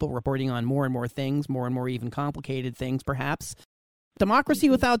fewer people reporting on more and more things, more and more even complicated things, perhaps. Democracy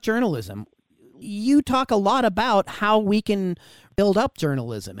without journalism. You talk a lot about how we can build up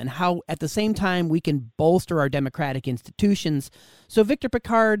journalism and how at the same time we can bolster our democratic institutions. So, Victor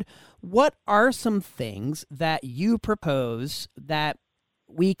Pickard, what are some things that you propose that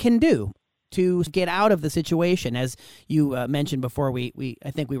we can do to get out of the situation? As you mentioned before,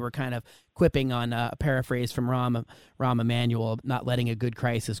 I think we were kind of quipping on a paraphrase from Rahm Emanuel, not letting a good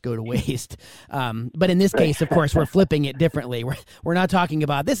crisis go to waste. But in this case, of course, we're flipping it differently. We're not talking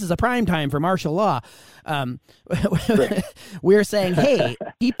about this is a prime time for martial law. We're saying, hey,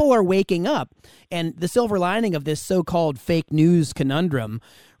 people are waking up. And the silver lining of this so-called fake news conundrum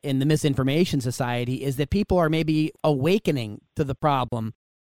in the misinformation society is that people are maybe awakening to the problem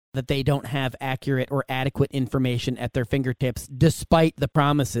that they don't have accurate or adequate information at their fingertips, despite the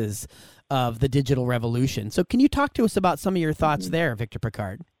promises of the digital revolution. So can you talk to us about some of your thoughts there, Victor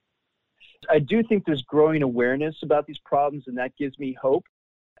Pickard? I do think there's growing awareness about these problems, and that gives me hope.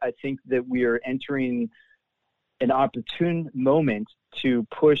 I think that we are entering an opportune moment to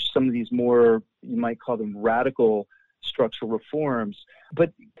push some of these more, you might call them radical structural reforms.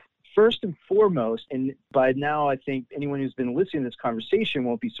 But first and foremost, and by now I think anyone who's been listening to this conversation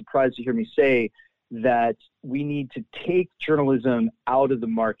won't be surprised to hear me say that we need to take journalism out of the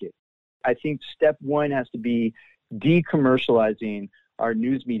market. I think step one has to be decommercializing our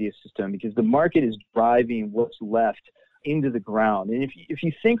news media system, because the market is driving what's left into the ground. And if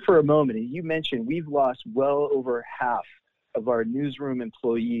you think for a moment, and you mentioned we've lost well over half of our newsroom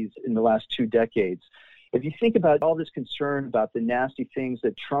employees in the last 2 decades. If you think about all this concern about the nasty things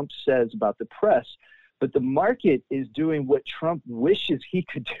that Trump says about the press, but the market is doing what Trump wishes he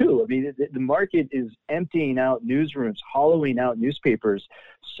could do. I mean, the market is emptying out newsrooms, hollowing out newspapers,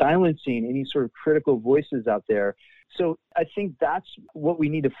 silencing any sort of critical voices out there. So I think that's what we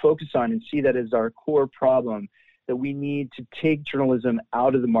need to focus on and see that as our core problem, that we need to take journalism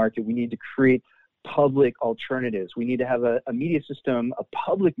out of the market. We need to create public alternatives. We need to have a media system, a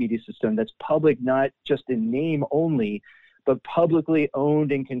public media system that's public, not just in name only, but publicly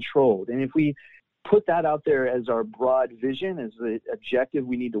owned and controlled. And if we put that out there as our broad vision, as the objective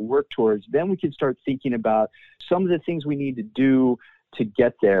we need to work towards, then we can start thinking about some of the things we need to do to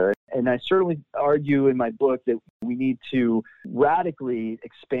get there. And I certainly argue in my book that we need to radically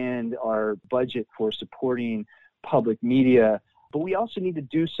expand our budget for supporting public media. But we also need to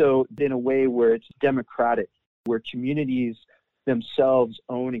do so in a way where it's democratic, where communities themselves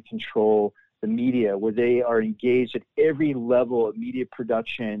own and control the media, where they are engaged at every level of media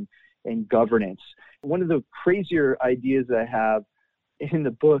production and governance. One of the crazier ideas that I have in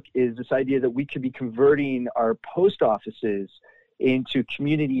the book is this idea that we could be converting our post offices into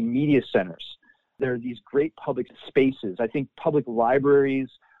community media centers. There are these great public spaces. I think public libraries,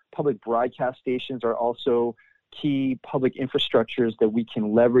 public broadcast stations are also key public infrastructures that we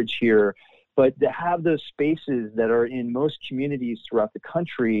can leverage here. But to have those spaces that are in most communities throughout the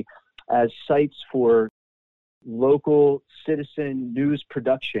country as sites for local citizen news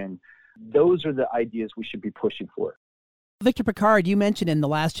production, those are the ideas we should be pushing for. Victor Pickard, you mentioned in the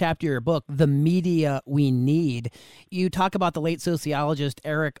last chapter of your book, The Media We Need. You talk about the late sociologist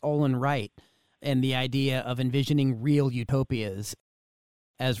Eric Olin Wright and the idea of envisioning real utopias,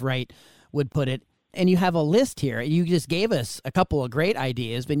 as Wright would put it. And you have a list here. You just gave us a couple of great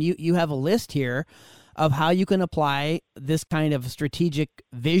ideas, but you have a list here of how you can apply this kind of strategic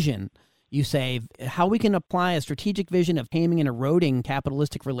vision. You say how we can apply a strategic vision of taming and eroding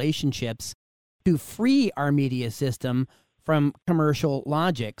capitalistic relationships to free our media system from commercial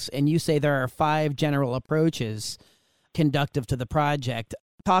logics. And you say there are 5 general approaches conducive to the project.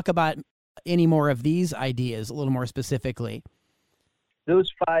 Talk about any more of these ideas a little more specifically. Those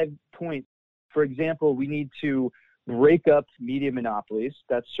 5 points. For example, we need to break up media monopolies.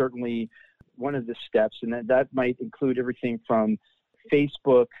 That's certainly one of the steps, and that might include everything from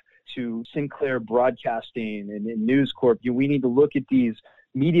Facebook to Sinclair Broadcasting and News Corp. We need to look at these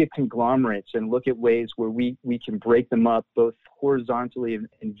media conglomerates and look at ways where we can break them up both horizontally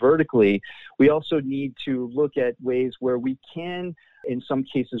and vertically. We also need to look at ways where we can, in some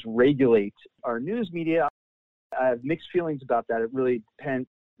cases, regulate our news media. I have mixed feelings about that. It really depends.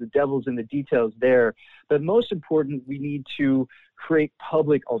 The devil's in the details there. But most important, we need to create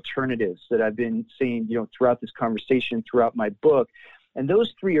public alternatives that I've been saying, throughout this conversation, throughout my book. And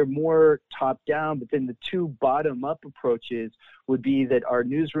those three are more top-down, but then the two bottom-up approaches would be that our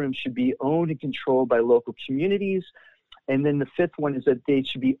newsrooms should be owned and controlled by local communities. And then the fifth one is that they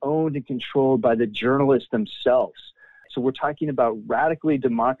should be owned and controlled by the journalists themselves. So we're talking about radically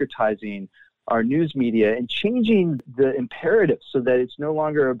democratizing our news media and changing the imperative so that it's no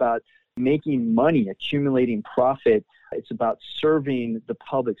longer about making money, accumulating profit. It's about serving the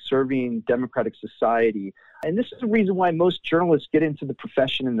public, serving democratic society. And this is the reason why most journalists get into the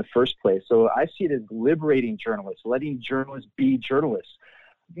profession in the first place. So I see it as liberating journalists, letting journalists be journalists.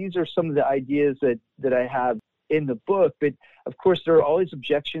 These are some of the ideas that I have in the book. But of course, there are always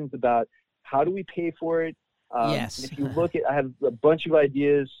objections about how do we pay for it? Yes. And if you look at, I have a bunch of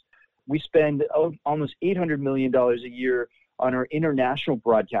ideas. We spend almost $800 million a year on our international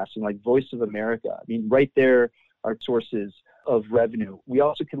broadcasting, like Voice of America. I mean, right there are sources of revenue. We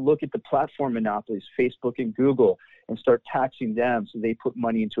also can look at the platform monopolies, Facebook and Google, and start taxing them so they put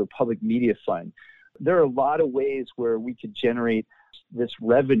money into a public media fund. There are a lot of ways where we could generate this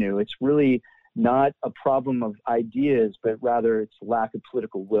revenue. It's really not a problem of ideas, but rather it's lack of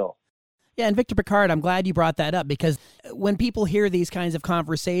political will. Yeah, and Victor Pickard, I'm glad you brought that up, because when people hear these kinds of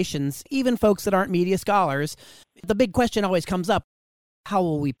conversations, even folks that aren't media scholars, the big question always comes up: how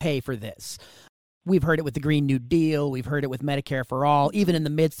will we pay for this? We've heard it with the Green New Deal. We've heard it with Medicare for All. Even in the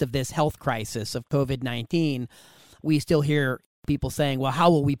midst of this health crisis of COVID-19, we still hear people saying, well, how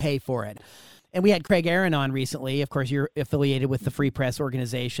will we pay for it? And we had Craig Aaron on recently. Of course, you're affiliated with the Free Press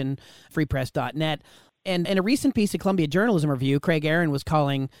organization, freepress.net. And in a recent piece of Columbia Journalism Review, Craig Aaron was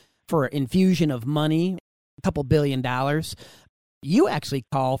calling for infusion of money, a couple $1 billion. You actually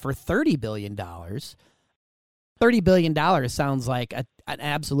call for $30 billion. $30 billion sounds like an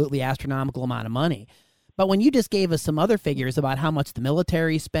absolutely astronomical amount of money. But when you just gave us some other figures about how much the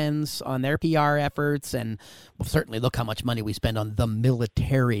military spends on their PR efforts, and well, certainly look how much money we spend on the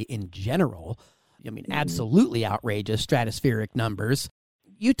military in general, I mean, absolutely outrageous, stratospheric numbers.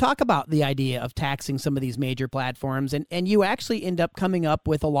 You talk about the idea of taxing some of these major platforms, and you actually end up coming up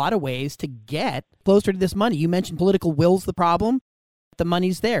with a lot of ways to get closer to this money. You mentioned political will's the problem. The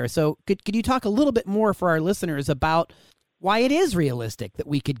money's there. So could you talk a little bit more for our listeners about why it is realistic that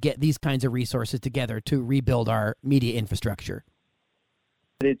we could get these kinds of resources together to rebuild our media infrastructure?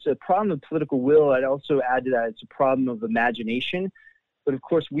 It's a problem of political will. I'd also add to that it's a problem of imagination. But of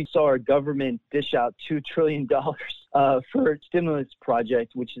course, we saw our government dish out $2 trillion for a stimulus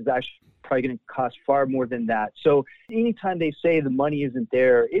project, which is actually probably going to cost far more than that. So anytime they say the money isn't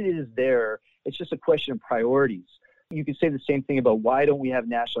there, it is there. It's just a question of priorities. You could say the same thing about why don't we have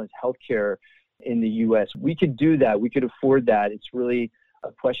nationalized health care in the U.S. We could do that. We could afford that. It's really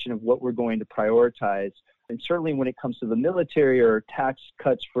a question of what we're going to prioritize. And certainly when it comes to the military or tax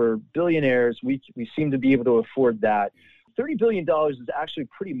cuts for billionaires, we seem to be able to afford that. $30 billion is actually a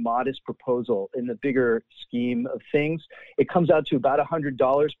pretty modest proposal in the bigger scheme of things. It comes out to about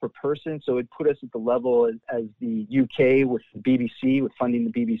 $100 per person, so it put us at the level as the UK with the BBC, with funding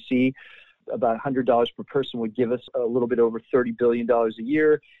the BBC. About $100 per person would give us a little bit over $30 billion a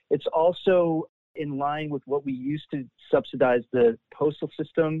year. It's also in line with what we used to subsidize the postal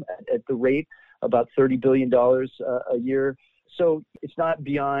system at the rate, about $30 billion a year. So it's not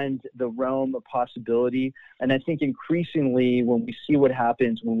beyond the realm of possibility. And I think increasingly when we see what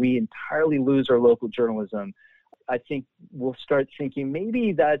happens when we entirely lose our local journalism, I think we'll start thinking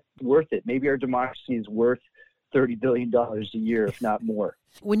maybe that's worth it. Maybe our democracy is worth $30 billion a year, if not more.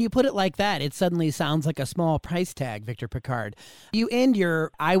 When you put it like that, it suddenly sounds like a small price tag, Victor Pickard. You end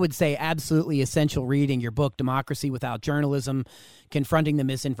your, I would say, absolutely essential reading, your book, Democracy Without Journalism, Confronting the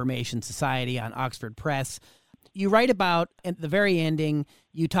Misinformation Society on Oxford Press. You write about, at the very ending,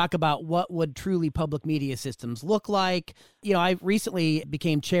 you talk about what would truly public media systems look like. You know, I recently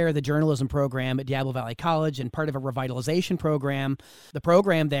became chair of the journalism program at Diablo Valley College and part of a revitalization program. The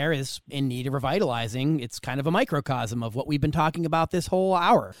program there is in need of revitalizing. It's kind of a microcosm of what we've been talking about this whole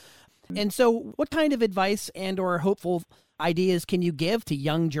hour. And so what kind of advice and or hopeful ideas can you give to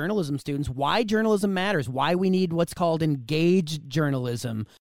young journalism students? Why journalism matters, why we need what's called engaged journalism,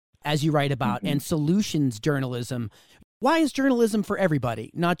 as you write about, and solutions journalism. Why is journalism for everybody,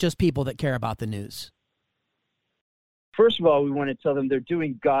 not just people that care about the news? First of all, we want to tell them they're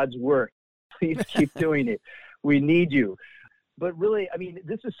doing God's work. Please keep doing it. We need you. But really, I mean,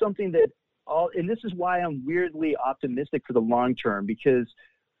 this is something that and this is why I'm weirdly optimistic for the long term, because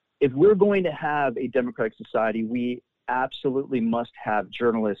if we're going to have a democratic society, we absolutely must have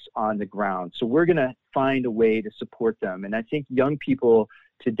journalists on the ground. So we're going to find a way to support them. And I think young people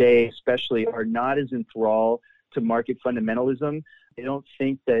today, especially, are not as enthralled to market fundamentalism. They don't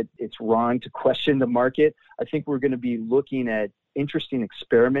think that it's wrong to question the market. I think we're going to be looking at interesting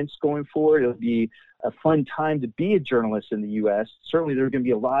experiments going forward. It'll be a fun time to be a journalist in the U.S. Certainly, there are going to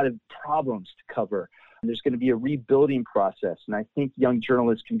be a lot of problems to cover. There's going to be a rebuilding process, and I think young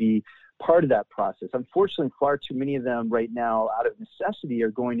journalists can be part of that process. Unfortunately, far too many of them right now, out of necessity,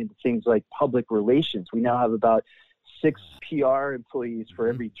 are going into things like public relations. We now have about 6 PR employees for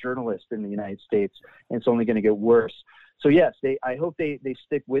every journalist in the United States, and it's only going to get worse. So yes, I hope they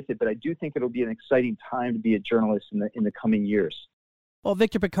stick with it, but I do think it'll be an exciting time to be a journalist in the coming years. Well,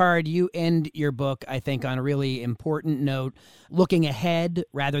 Victor Pickard, you end your book, I think, on a really important note, looking ahead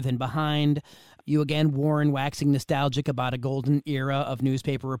rather than behind. You again warn, waxing nostalgic about a golden era of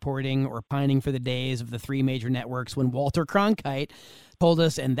newspaper reporting, or pining for the days of the 3 major networks when Walter Cronkite told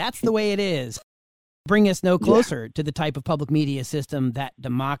us, and that's the way it is. Bring us no closer to the type of public media system that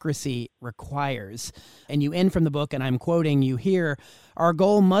democracy requires. And you end from the book, and I'm quoting you here, our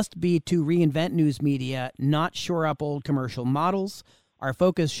goal must be to reinvent news media, not shore up old commercial models. Our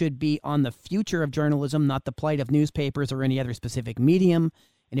focus should be on the future of journalism, not the plight of newspapers or any other specific medium.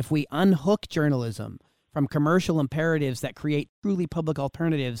 And if we unhook journalism from commercial imperatives that create truly public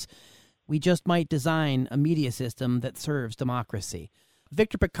alternatives, we just might design a media system that serves democracy.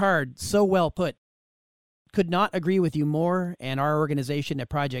 Victor Pickard, so well put. Could not agree with you more, and our organization at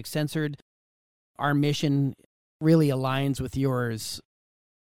Project Censored, our mission really aligns with yours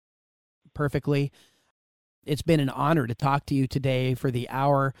perfectly. It's been an honor to talk to you today for the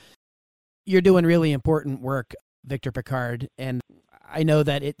hour. You're doing really important work, Victor Pickard, and I know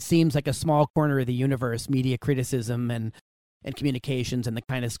that it seems like a small corner of the universe, media criticism and communications and the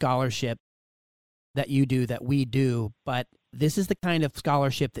kind of scholarship that you do, that we do, but this is the kind of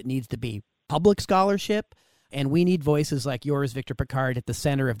scholarship that needs to be public scholarship, and we need voices like yours, Victor Pickard, at the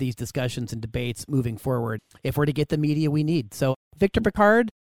center of these discussions and debates moving forward if we're to get the media we need. So, Victor Pickard,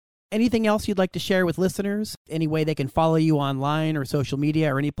 anything else you'd like to share with listeners? Any way they can follow you online or social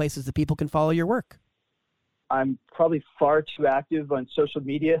media, or any places that people can follow your work? I'm probably far too active on social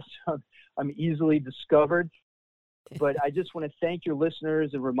media, so I'm easily discovered. But I just want to thank your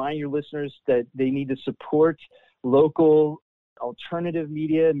listeners and remind your listeners that they need to support local alternative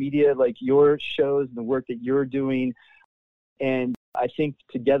media like your shows and the work that you're doing. And I think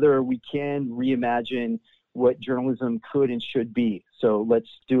together we can reimagine what journalism could and should be. So let's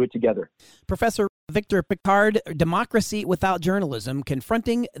do it together. Professor Victor Pickard, Democracy Without Journalism,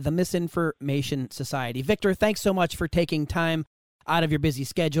 Confronting the Misinformation Society. Victor, thanks so much for taking time out of your busy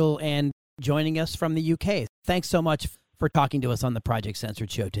schedule and joining us from the UK. Thanks so much for talking to us on the Project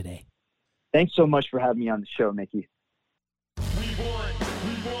Censored show today. Thanks so much for having me on the show, Mickey.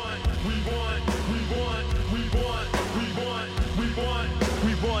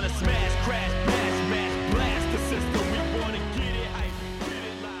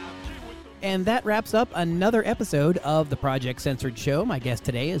 And that wraps up another episode of the Project Censored show. My guest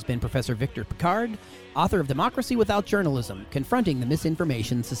today has been Professor Victor Pickard, author of Democracy Without Journalism, Confronting the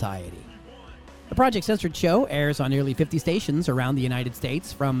Misinformation Society. The Project Censored show airs on nearly 50 stations around the United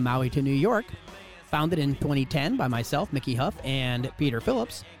States, from Maui to New York. Founded in 2010 by myself, Mickey Huff, and Peter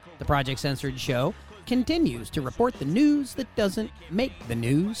Phillips, the Project Censored show continues to report the news that doesn't make the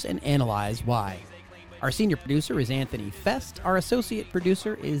news and analyze why. Our senior producer is Anthony Fest. Our associate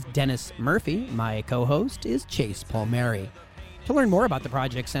producer is Dennis Murphy. My co-host is Chase Palmieri. To learn more about the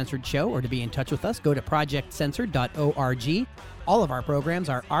Project Censored show or to be in touch with us, go to projectcensored.org. All of our programs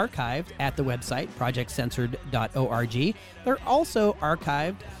are archived at the website, projectcensored.org. They're also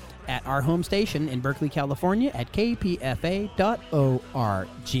archived at our home station in Berkeley, California at kpfa.org.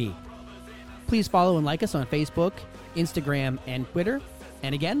 Please follow and like us on Facebook, Instagram, and Twitter.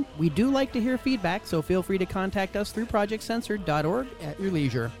 And again, we do like to hear feedback, so feel free to contact us through projectcensored.org at your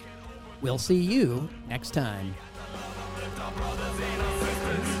leisure. We'll see you next time.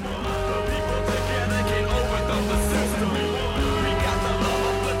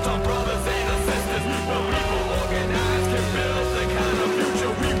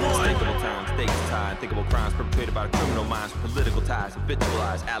 Unthinkable crimes perpetrated by criminal minds with political ties, habitual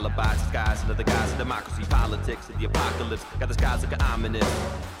habitualized alibis, disguised under the guise of democracy, politics, and the apocalypse. Got the skies looking ominous.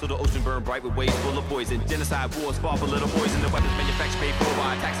 So the ocean burned bright with waves full of poison. Genocide wars fought for little boys, and the weapons manufactured paid for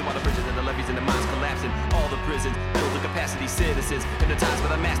by taxing while the bridges and the levees and the mines collapsing. All the prisons filled with capacity citizens, hypnotized by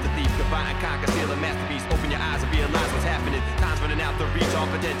the master thief. Combine and conquer, steal a masterpiece. Open your eyes and realize what's happening. Time's running out to reach all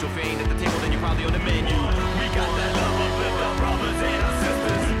potential. If you ain't at the table, then you're probably on the menu. We got that love up with our brothers and our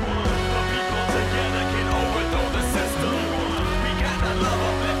sisters. The people together.